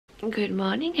Good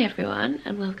morning everyone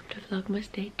and welcome to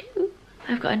Vlogmas Day 2.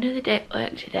 I've got another day at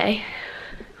work today,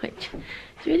 which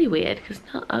is really weird because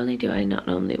not only do I not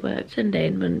normally work Sunday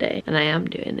and Monday, and I am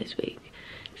doing this week,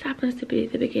 this happens to be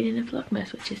the beginning of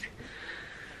Vlogmas, which is,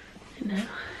 you know,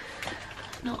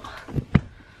 not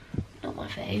my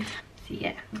fave. So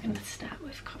yeah, I'm gonna start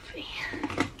with coffee,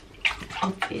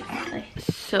 obviously.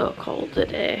 It's so cold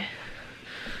today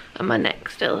and my neck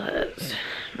still hurts.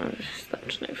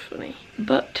 That's no funny,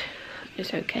 but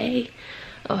it's okay.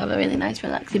 I'll have a really nice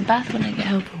relaxing bath when I get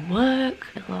home from work.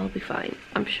 It'll all be fine,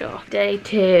 I'm sure. Day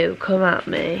 2, come at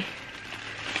me.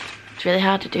 It's really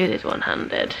hard to do this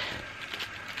one-handed.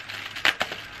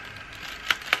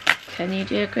 Can you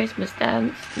do a Christmas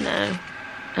dance? No.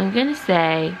 I'm gonna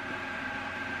say,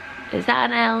 is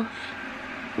that an elf?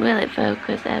 Will it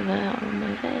focus ever on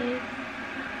my face?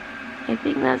 I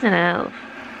think that's an elf.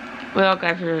 We all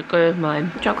go for as good as mine.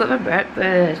 Chocolate for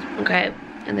breakfast. Okay,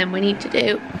 and then we need to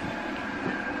do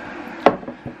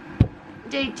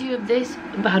day 2 of this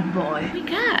bad boy. What we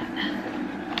got?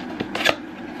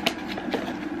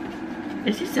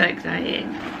 This is so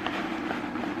exciting.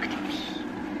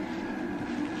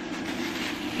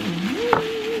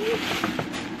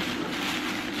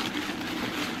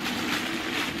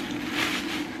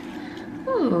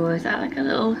 Ooh, is that like a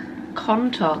little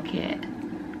contour kit?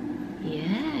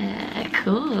 Yeah,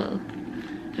 cool.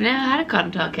 I've never had a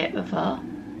contour kit before.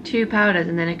 2 powders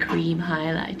and then a cream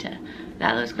highlighter.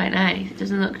 That looks quite nice. It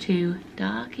doesn't look too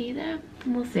dark either.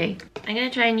 We'll see. I'm gonna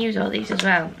try and use all these as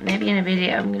well. Maybe in a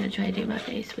video I'm gonna try to do my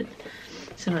face with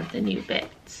some of the new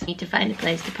bits. Need to find a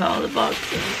place to put all the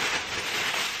boxes.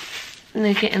 And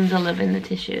the kittens are loving the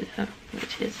tissue though,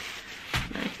 which is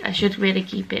nice. I should really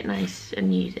keep it nice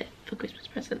and use it for Christmas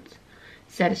presents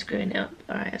instead of screwing it up.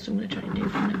 Alright, that's what I'm gonna try and do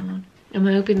from now on. I'm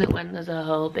hoping that when there's a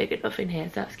hole big enough in here,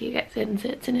 Saskia gets in and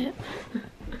sits in it.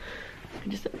 I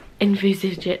just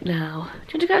envisage it now.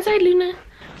 Do you want to go outside, Luna?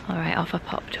 Alright, off I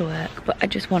pop to work, but I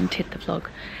just wanted the vlog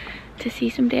to see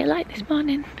some daylight this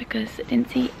morning because I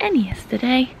didn't see any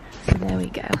yesterday. So there we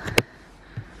go.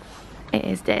 It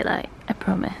is daylight, I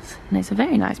promise. And it's a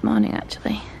very nice morning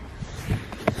actually.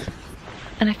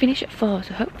 And I finish at 4,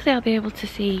 so hopefully I'll be able to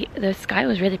see. The sky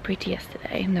was really pretty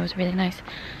yesterday and there was a really nice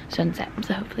sunset,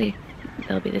 so hopefully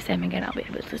they'll be the same again. I'll be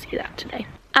able to see that today.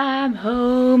 I'm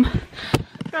home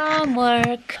from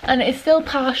work and it's still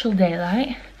partial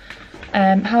daylight.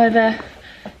 However,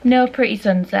 no pretty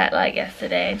sunset like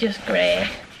yesterday, just grey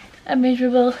and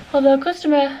miserable. Although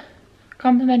customer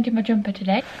complimented my jumper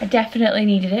today. I definitely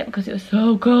needed it because it was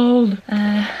so cold.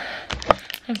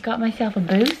 I've got myself a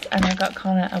boost and I've got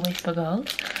Connor a Whisper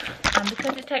Gold. And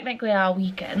because it's technically our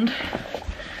weekend,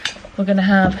 we're gonna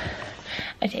have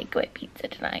a takeaway pizza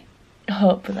tonight.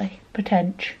 Hopefully,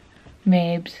 potential,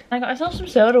 maybe. I got myself some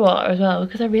soda water as well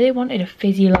because I really wanted a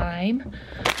fizzy lime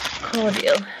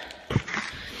cordial.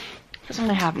 That's what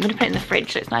I have. I'm gonna put it in the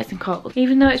fridge so it's nice and cold.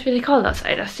 Even though it's really cold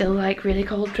outside, I still like really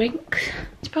cold drinks.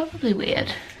 It's probably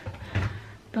weird,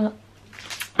 but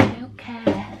I don't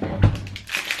care.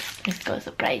 Let's go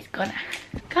surprise Connor.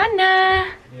 Connor!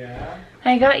 Yeah?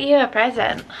 I got you a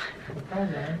present. A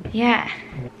present? Yeah.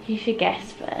 You should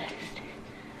guess first.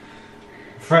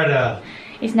 Freddo.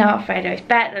 It's not Freddo, it's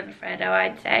better than Freddo,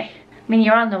 I'd say. I mean,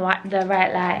 you're on the right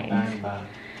line.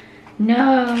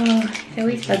 No, it's a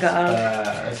Whisper Gold.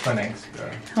 It's for next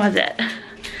year. Was it?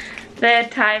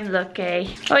 Third time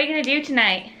lucky. What are you gonna do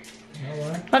tonight?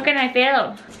 What can I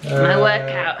film? My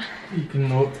workout.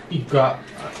 You've got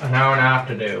an hour and a half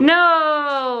to do.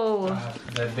 No!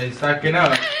 They've been stacking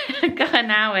up. I've got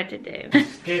an hour to do.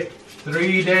 Skip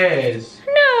 3 days.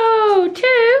 No, 2.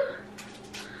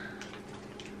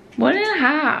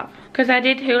 1.5. Because I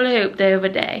did hula hoop the other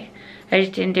day. I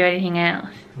just didn't do anything else.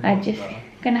 I'm just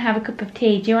gonna have a cup of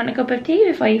tea. Do you want a cup of tea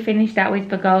before you finish that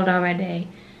Whisper Gold already?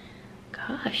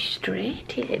 Gosh,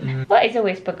 straight in. What is a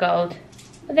Whisper Gold?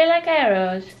 Are they like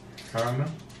arrows?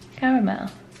 Caramel? Caramel.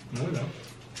 No.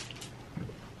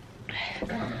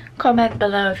 Comment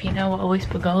below if you know what a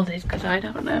Whisper Gold is, because I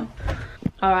don't know.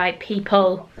 Alright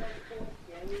people,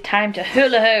 time to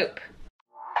hula hoop.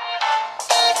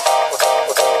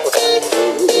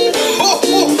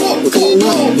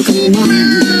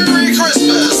 Merry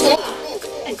Christmas!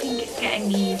 I think it's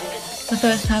getting easier. The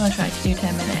first time I tried to do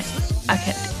 10 minutes, I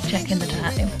kept checking the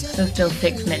time. There was still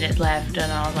 6 minutes left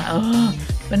and I was like, oh.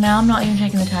 But now I'm not even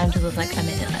checking the time till there's like a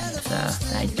minute left, so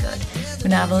that is good. I'm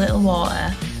gonna have a little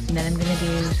water and then I'm gonna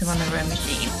do some on the row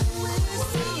machine.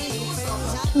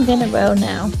 I'm gonna row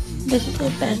now. This is the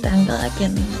best angle I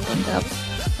can think of.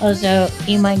 Also,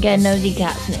 you might get nosy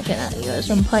cat sniffing at you at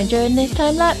some point during this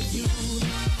time lapse.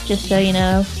 just so you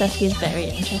know, Saskia's very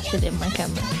interested in my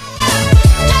camera. I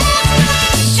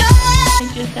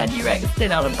just had you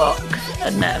resting on a box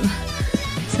and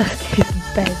Saskia's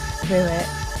bed through it.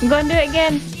 I'm going to do it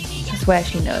again. I swear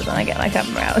she knows when I get my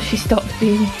camera out. She stops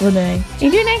being funny. Are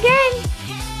you doing it again?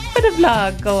 For the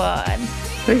vlog, go on.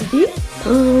 Ready?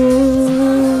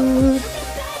 Good.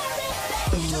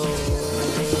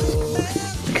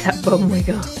 Look at that bum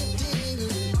wiggle.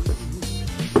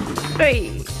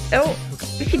 3. Oh,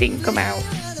 she didn't come out.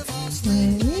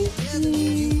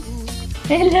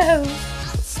 Hello.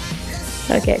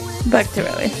 Okay, back to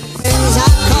rowing.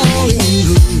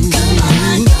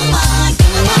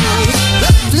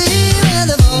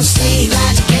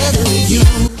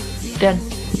 Done.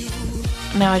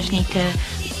 Now I just need to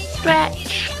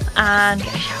stretch and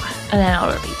get a shower, and then I'll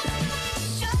order pizza.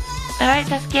 Alright,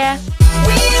 Saskia.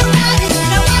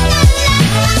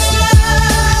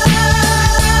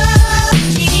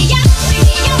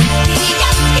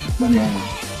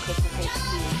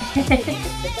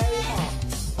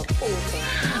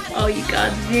 Oh, you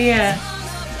can't see her.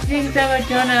 Things have a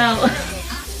tunnel.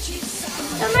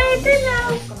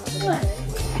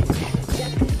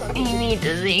 You need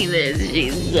to see this.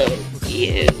 She's so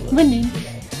cute. Come on in.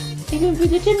 Take him through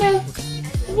the tunnel.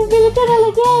 Take him through the tunnel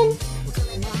again.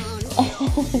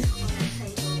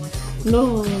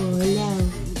 No, hello.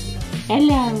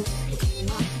 Hello.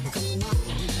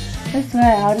 I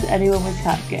swear, how does anyone with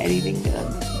cats get anything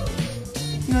done?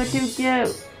 You're too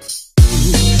cute.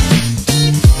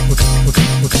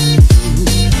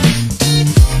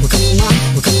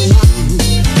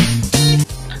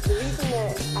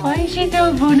 Why is she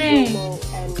so funny?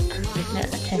 Attention seeker,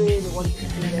 I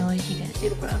don't know where she gets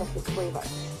it from.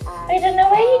 I don't know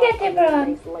where you get it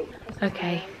from.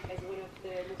 Okay,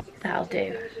 that'll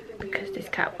do, because this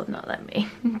cat will not let me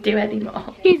do any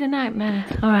more. She's a nightmare.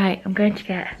 Alright, I'm going to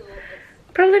get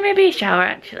probably maybe a shower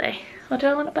actually. Or do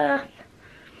I want a bath?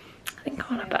 I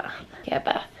think I want a bath. Get a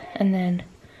bath and then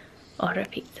order a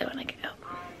pizza when I get up.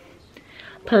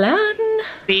 Plan!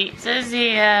 Pizza's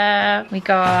here. We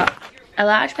got a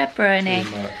large pepperoni,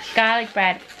 garlic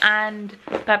bread and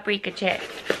paprika chips.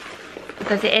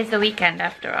 Because it is the weekend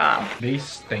after all. These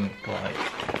stink like...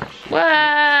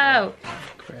 Whoa!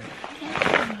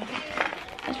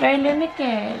 It's very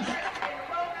limited.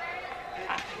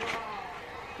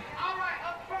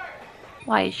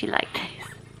 Why is she like this?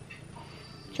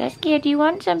 Saskia, do you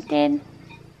want something?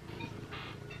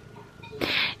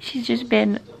 She's just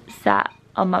been sat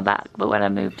on my back, but when I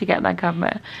moved to get my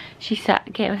camera, she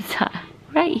came and sat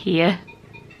right here.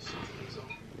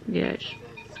 Yes.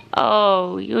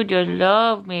 Oh, you just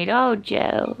love me, don't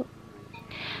you?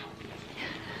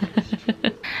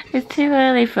 It's too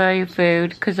early for your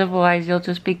food, because otherwise you'll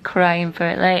just be crying for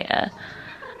it later.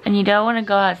 And you don't want to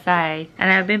go outside.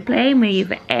 And I've been playing with you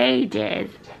for ages.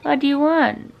 What do you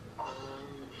want?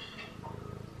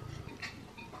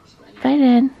 Play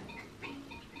then.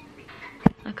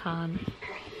 I can't.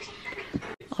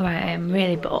 Alright, I am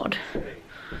really bored.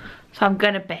 So I'm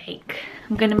gonna bake.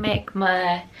 I'm gonna make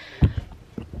my...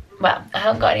 Well, I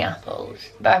haven't got any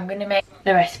apples, but I'm gonna make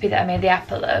the recipe that I made the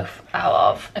apple loaf out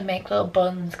of and make little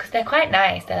buns, because they're quite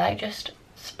nice. They're like just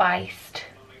spiced,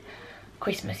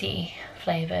 Christmassy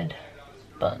flavoured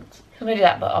buns. So I'm gonna do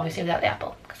that, but obviously without the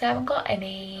apple, because I haven't got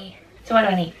any. So what do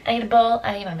I need? I need a bowl,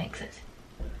 I need my mixers.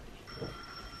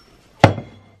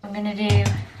 I'm gonna do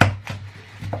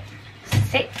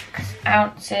 6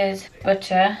 ounces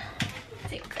butter,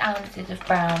 6 ounces of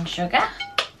brown sugar,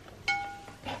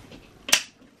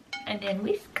 and then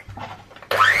whisk.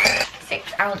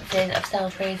 6 ounces of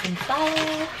self-raising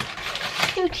flour,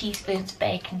 2 teaspoons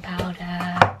baking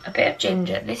powder, a bit of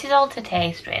ginger. This is all to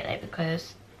taste really,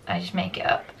 because I just make it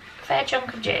up. A fair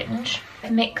chunk of ginger,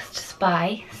 mixed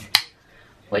spice,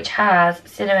 which has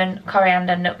cinnamon,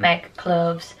 coriander, nutmeg,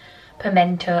 cloves,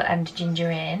 pimento and ginger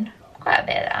in. Quite a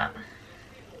bit of that.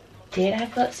 Did I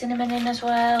put cinnamon in as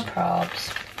well?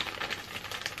 Probs.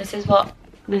 This is what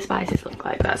the spices look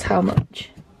like. That's how much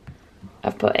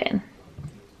I've put in.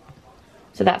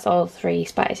 So that's all 3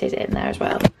 spices in there as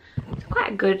well. It's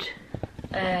quite a good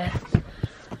a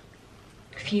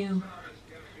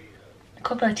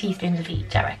couple of teaspoons of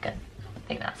each, I reckon. I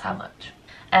think that's how much.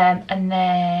 And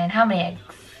then how many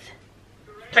eggs?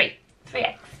 3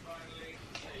 eggs.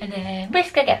 And then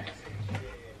whisk again.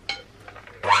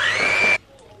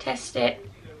 Test it.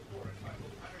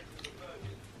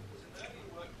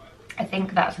 I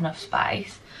think that's enough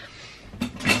spice.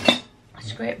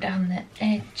 Scrape down the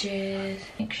edges,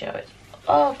 make sure it's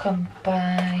all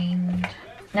combined.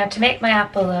 Now to make my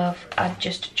apple loaf, I'd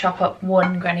just chop up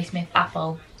 1 Granny Smith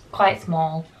apple, quite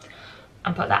small,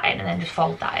 and put that in and then just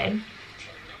fold that in.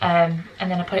 And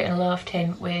then I put it in a loaf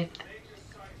tin with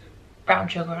brown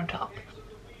sugar on top.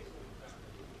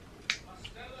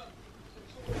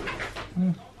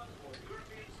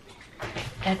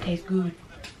 That tastes good.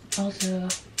 Also,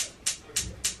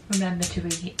 remember to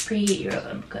preheat your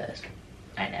oven because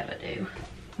I never do.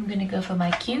 I'm gonna go for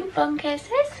my cute bun kisses.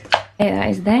 Hey, that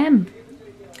is them.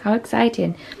 How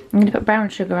exciting. I'm gonna put brown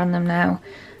sugar on them now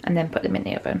and then put them in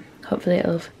the oven. Hopefully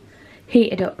it'll have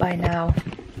heated up by now.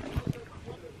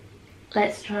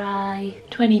 Let's try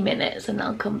 20 minutes and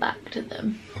I'll come back to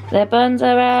them. The buns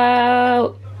are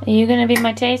out. Are you gonna be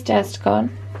my taste test, Con?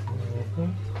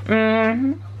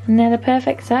 Mm-hmm. And they're the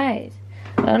perfect size.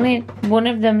 Only one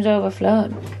of them's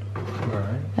overflown.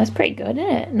 Right. That's pretty good,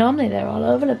 isn't it? Normally they're all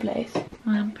over the place.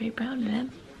 Well, I'm pretty proud of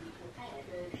them.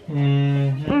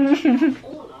 Mm-hmm.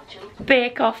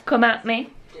 Bake Off, come at me.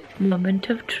 Moment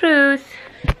of truth.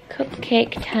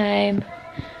 Cupcake time.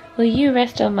 Will you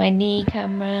rest on my knee,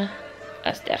 camera?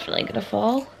 That's definitely gonna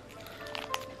fall.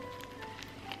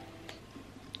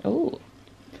 Ooh.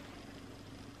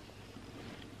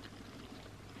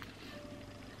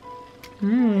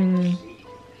 Mmm.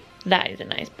 That is a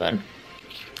nice bun.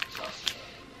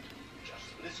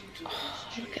 Oh,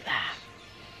 look at that.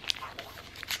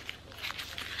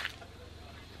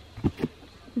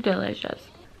 Delicious.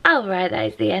 Alright, that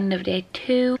is the end of day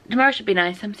 2. Tomorrow should be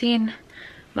nice. I'm seeing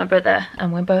my brother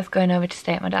and we're both going over to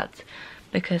stay at my dad's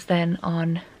because then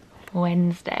on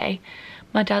Wednesday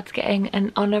my dad's getting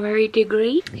an honorary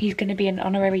degree. He's going to be an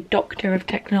honorary Doctor of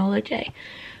Technology,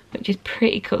 which is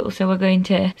pretty cool. So we're going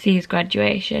to see his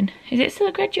graduation. Is it still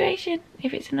a graduation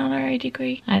if it's an honorary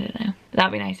degree? I don't know.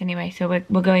 That'll be nice anyway. So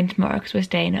we're going tomorrow because we're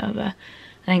staying over and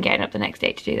then getting up the next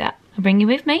day to do that. I'll bring you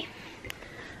with me.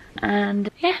 And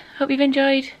yeah, hope you've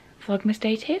enjoyed Vlogmas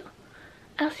Day 2.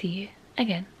 I'll see you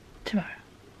again tomorrow.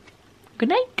 Good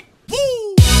night.